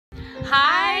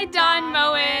Hi, Don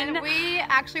Moen. We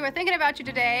actually were thinking about you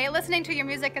today, listening to your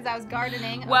music as I was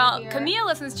gardening. Well, Camille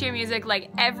listens to your music like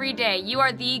every day. You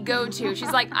are the go-to.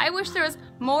 She's like, I wish there was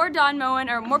more Don Moen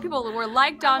or more people who were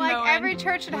like Don Moen. Every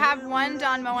church should have one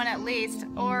Don Moen at least,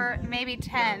 or maybe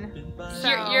 10.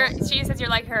 So, she says you're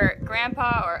like her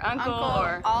grandpa or uncle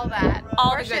or all that.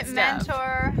 All Worship the good stuff.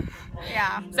 mentor.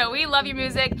 Yeah. So we love your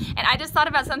music, and I just thought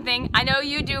about something. I know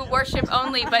you do worship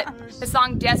only, but the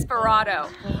song Desperado.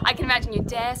 I can imagine you,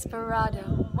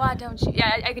 Desperado. Why don't you?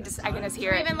 Yeah, I can just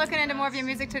hear it. We've been looking into more of your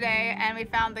music today, and we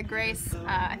found the Grace.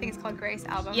 I think it's called Grace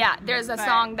album. Yeah, there's a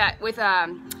song that with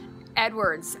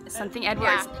Edwards, something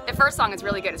Edwards. Yeah. The first song is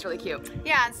really good. It's really cute.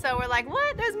 Yeah, and so we're like,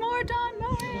 what? There's more Don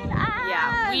Moen.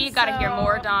 Yeah, we gotta hear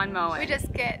more Don Moen. We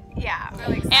just get,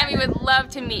 really excited. And we would love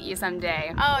to meet you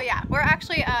someday. Oh yeah, we're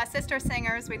actually sister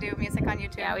singers. We do music on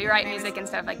YouTube. Yeah, we write music and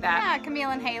stuff like that. Yeah,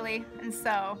 Camille and Haley, and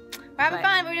so we're having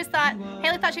fun. But we just thought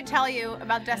Haley thought she'd tell you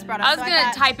about Desperado. I was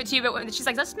gonna type it to you, but she's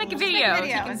like, let's make a video. So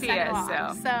you can see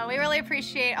it. So we really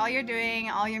appreciate all you're doing,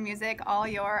 all your music, all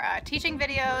your teaching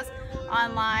videos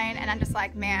online, and I'm just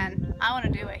like, man, I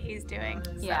want to do what he's doing.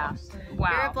 So, yeah. Wow.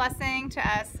 You're a blessing to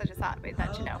us, so just thought we'd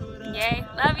let you know. Yay.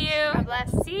 Love you. God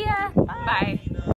bless. See ya. Bye. Bye.